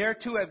 and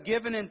thereto have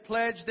given and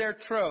pledged their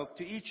troth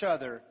to each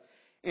other,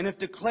 and have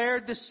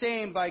declared the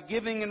same by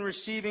giving and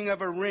receiving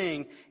of a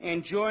ring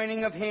and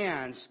joining of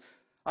hands,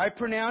 I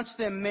pronounce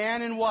them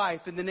man and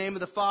wife in the name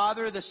of the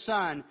Father, the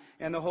Son,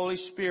 and the Holy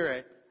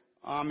Spirit.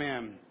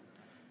 Amen.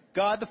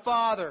 God the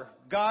Father,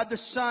 God the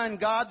Son,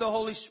 God the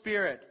Holy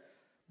Spirit,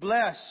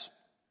 bless,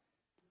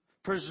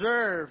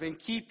 preserve, and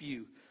keep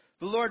you.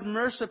 The Lord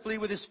mercifully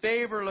with His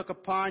favor look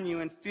upon you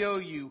and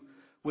fill you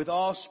with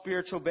all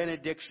spiritual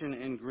benediction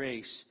and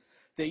grace,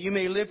 that you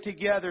may live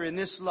together in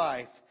this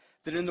life,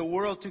 that in the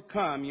world to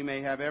come you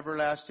may have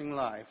everlasting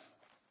life.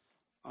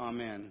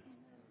 Amen.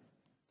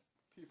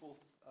 People,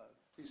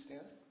 please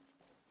stand.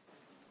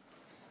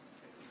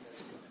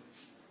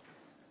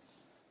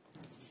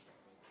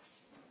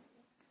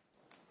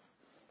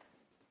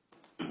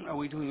 Are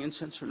we doing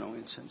incense or no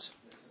incense?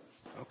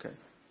 Okay.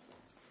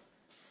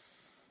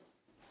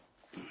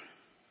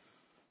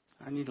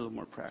 I need a little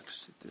more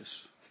practice at this.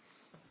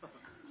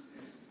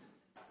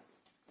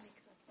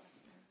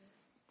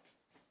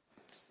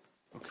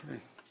 Okay.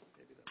 Maybe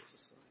that was a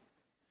sign.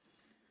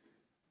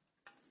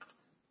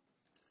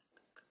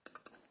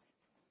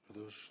 Are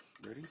those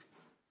ready?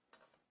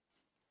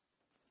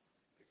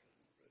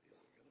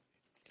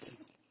 Okay.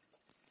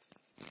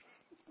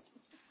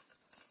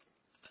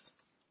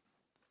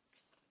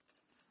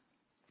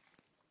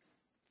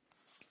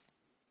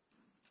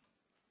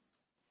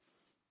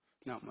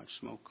 Not much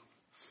smoke.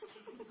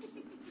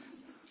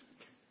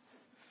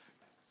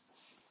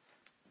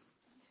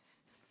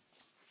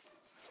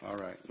 All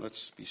right,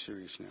 let's be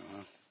serious now,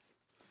 huh?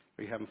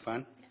 Are you having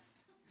fun?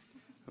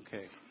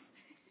 Okay.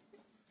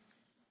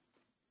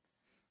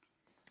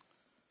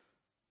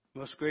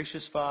 Most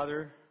gracious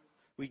Father,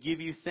 we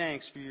give you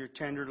thanks for your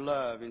tender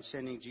love in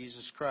sending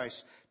Jesus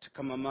Christ to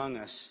come among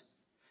us,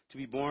 to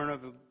be born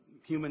of a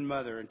human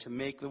mother, and to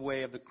make the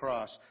way of the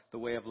cross the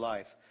way of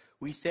life.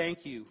 We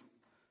thank you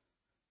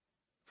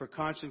for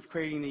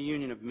consecrating the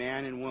union of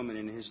man and woman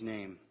in His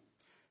name.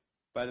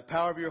 By the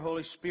power of your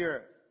Holy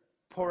Spirit,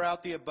 pour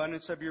out the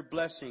abundance of your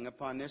blessing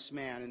upon this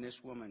man and this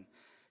woman.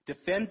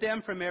 Defend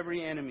them from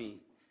every enemy.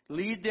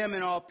 Lead them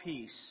in all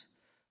peace.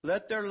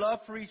 Let their love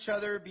for each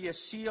other be a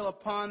seal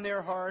upon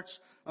their hearts,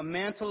 a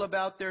mantle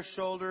about their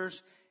shoulders,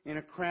 and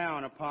a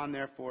crown upon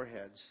their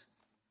foreheads.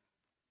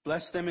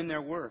 Bless them in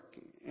their work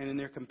and in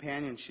their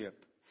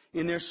companionship,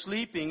 in their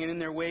sleeping and in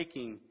their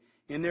waking,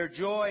 in their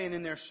joy and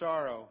in their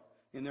sorrow,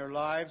 in their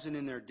lives and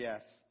in their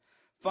death.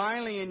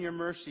 Finally, in your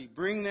mercy,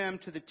 bring them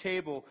to the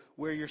table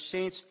where your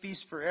saints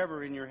feast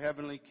forever in your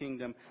heavenly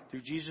kingdom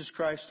through Jesus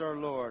Christ our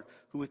Lord,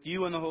 who with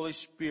you and the Holy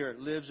Spirit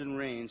lives and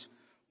reigns,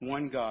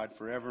 one God,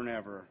 forever and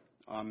ever.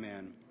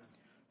 Amen.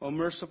 O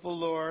merciful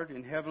Lord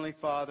and Heavenly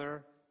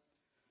Father,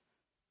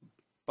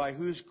 by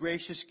whose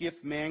gracious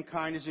gift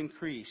mankind is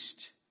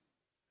increased,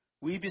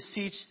 we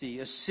beseech Thee,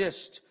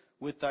 assist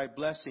with Thy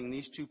blessing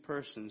these two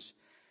persons,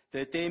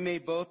 that they may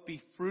both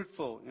be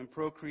fruitful in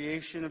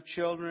procreation of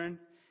children,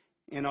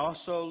 and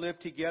also live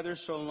together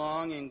so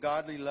long in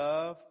godly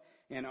love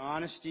and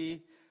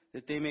honesty,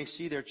 that they may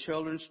see their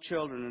children's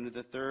children into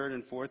the third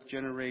and fourth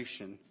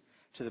generation,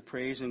 to the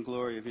praise and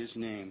glory of His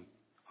name.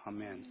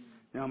 Amen.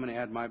 Now I'm going to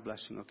add my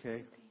blessing,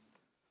 okay?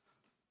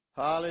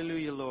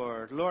 Hallelujah,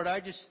 Lord. Lord, I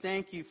just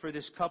thank You for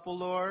this couple,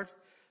 Lord.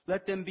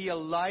 Let them be a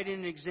light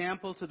and an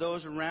example to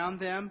those around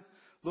them.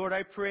 Lord,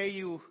 I pray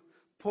You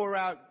pour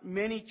out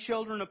many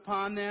children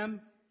upon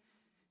them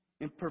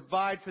and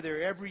provide for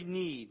their every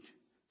need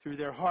through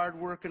their hard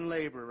work and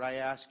labor, I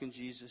ask in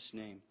Jesus'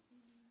 name.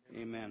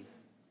 Amen.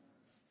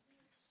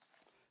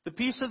 The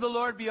peace of the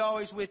Lord be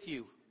always with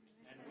you.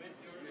 And with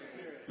your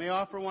spirit. May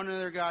offer one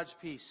another God's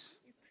peace.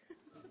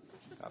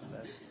 God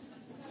bless.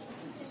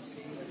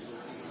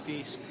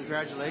 Peace.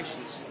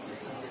 Congratulations.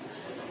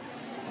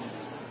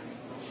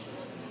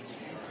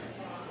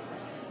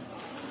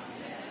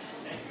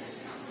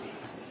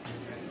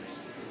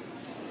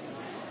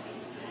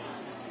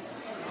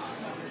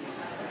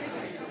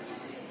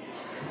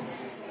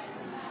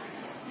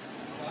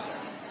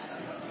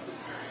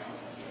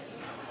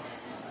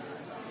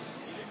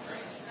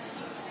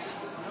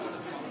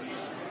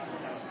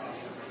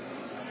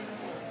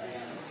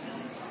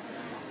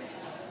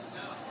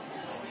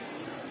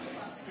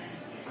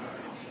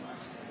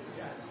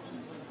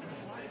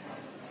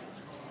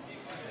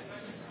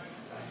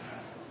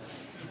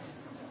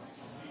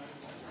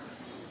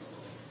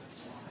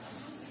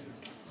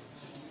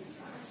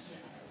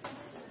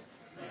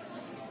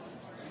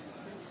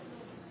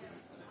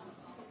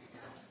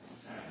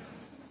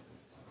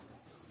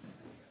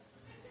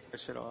 I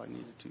said all I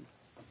needed to.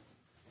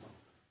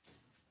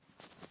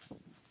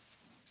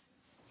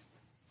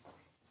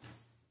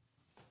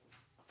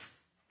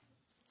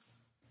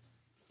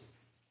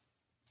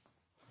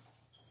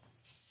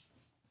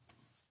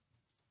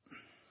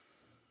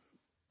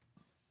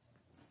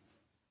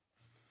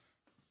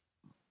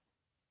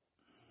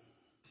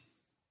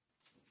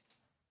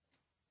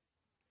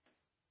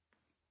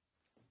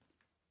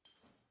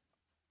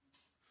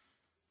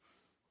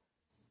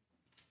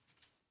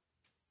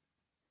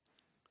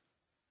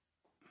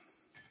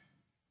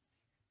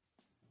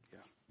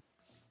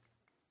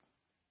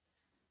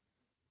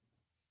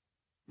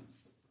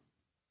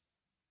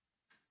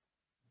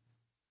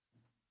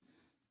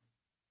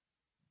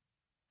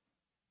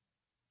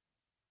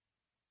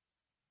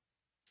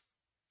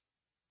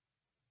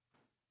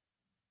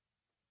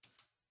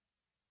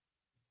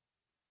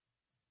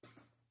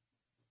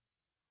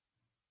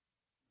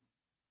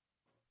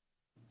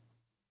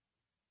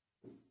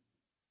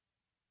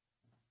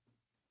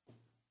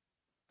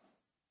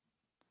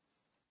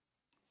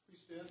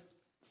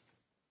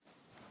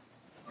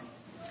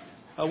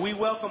 We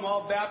welcome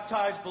all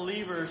baptized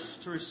believers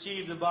to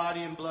receive the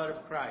body and blood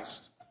of Christ.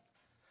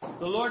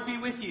 The Lord be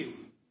with you.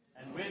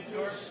 And with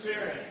your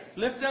spirit.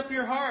 Lift up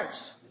your hearts.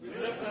 We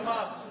lift them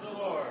up to the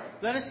Lord.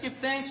 Let us give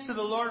thanks to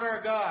the Lord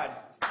our God.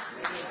 It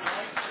is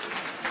right to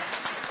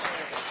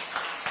pray.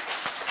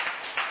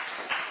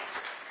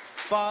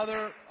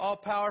 Father,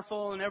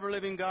 all-powerful and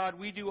ever-living God,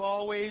 we do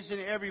always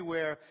and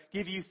everywhere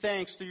give You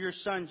thanks through Your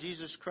Son,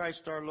 Jesus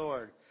Christ our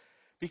Lord.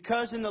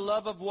 Because in the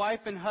love of wife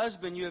and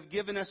husband You have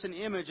given us an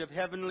image of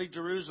heavenly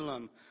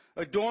Jerusalem,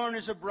 adorned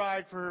as a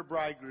bride for her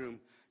bridegroom.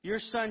 Your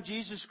Son,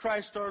 Jesus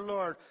Christ our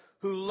Lord,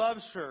 who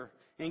loves her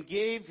and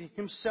gave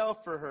Himself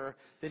for her,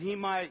 that He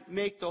might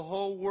make the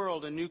whole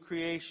world a new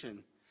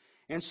creation.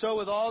 And so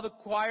with all the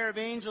choir of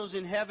angels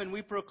in heaven,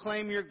 we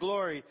proclaim Your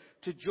glory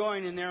to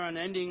join in their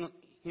unending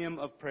hymn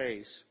of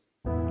praise.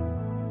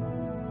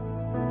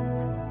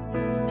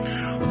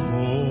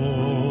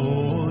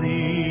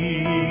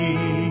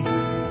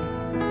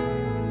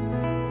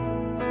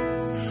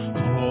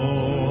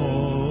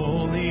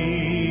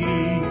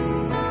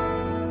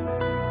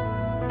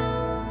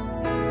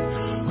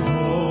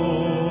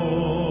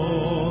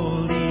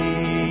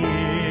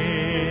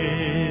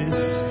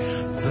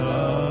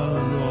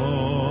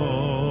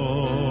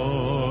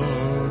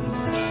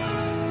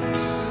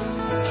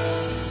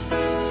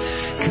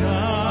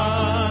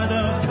 God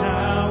of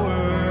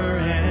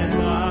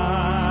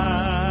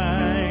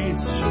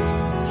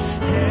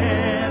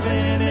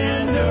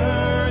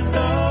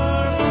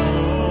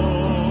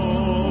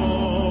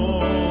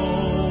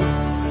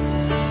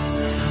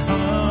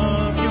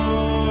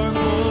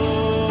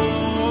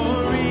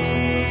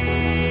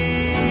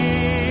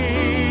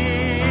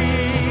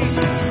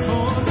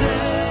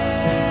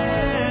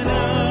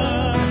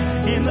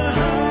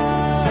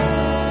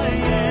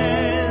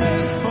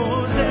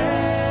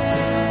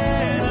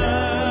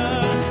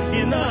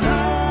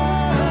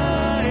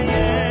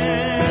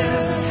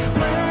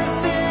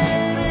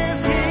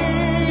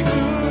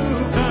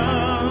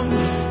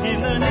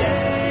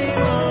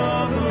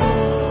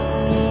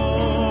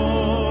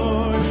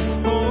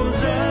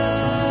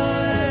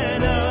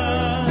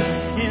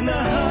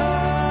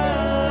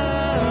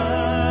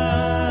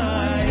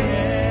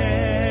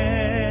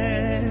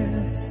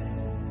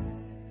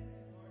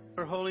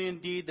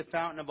indeed the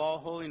fountain of all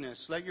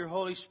holiness. Let your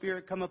Holy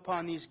Spirit come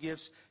upon these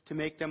gifts to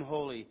make them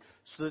holy,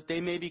 so that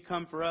they may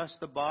become for us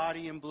the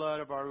body and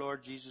blood of our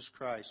Lord Jesus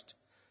Christ.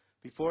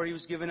 Before he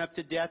was given up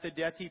to death, a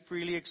death he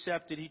freely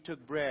accepted, he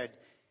took bread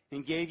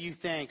and gave you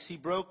thanks. He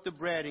broke the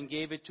bread and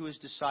gave it to his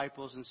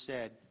disciples and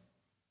said,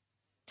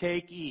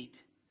 "Take, eat.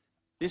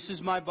 This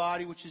is my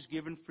body which is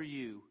given for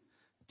you.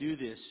 Do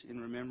this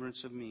in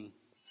remembrance of me."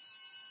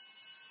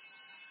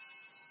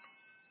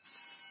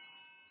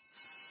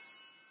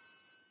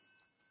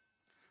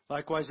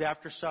 Likewise,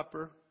 after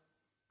supper,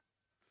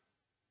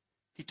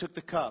 he took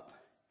the cup.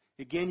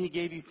 Again, he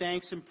gave you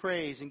thanks and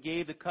praise and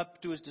gave the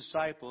cup to his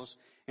disciples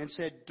and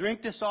said,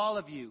 "Drink this, all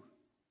of you.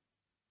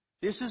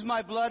 This is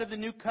my blood of the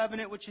new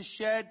covenant, which is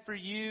shed for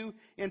you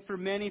and for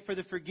many for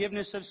the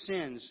forgiveness of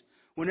sins.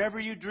 Whenever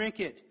you drink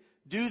it,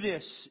 do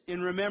this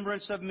in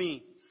remembrance of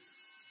me."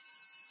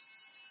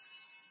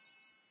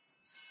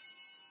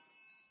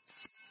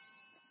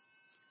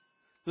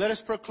 Let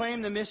us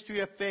proclaim the mystery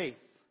of faith.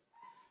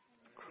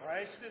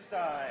 Christ has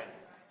died.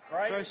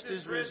 Christ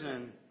is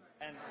risen.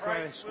 And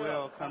Christ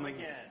will come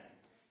again.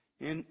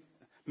 In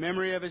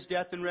memory of his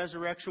death and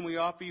resurrection, we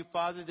offer you,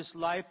 Father, this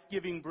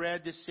life-giving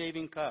bread, this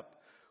saving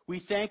cup. We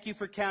thank you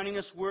for counting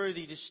us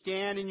worthy to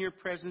stand in your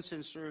presence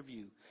and serve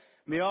you.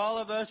 May all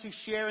of us who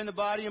share in the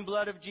body and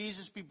blood of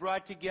Jesus be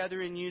brought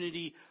together in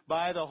unity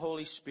by the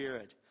Holy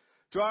Spirit.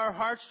 Draw our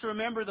hearts to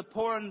remember the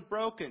poor and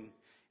broken.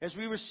 As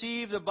we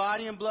receive the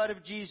body and blood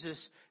of Jesus,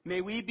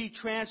 may we be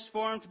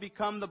transformed to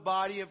become the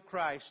body of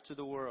Christ to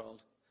the world.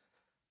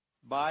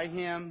 By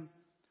him,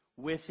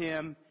 with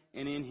him,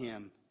 and in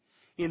him.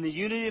 In the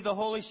unity of the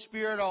Holy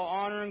Spirit, all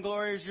honor and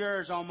glory is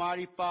yours,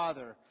 Almighty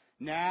Father,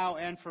 now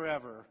and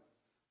forever.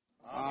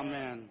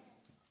 Amen.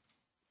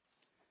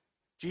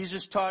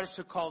 Jesus taught us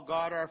to call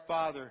God our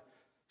Father,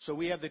 so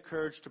we have the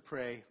courage to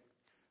pray.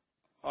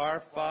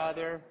 Our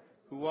Father,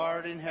 who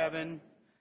art in heaven,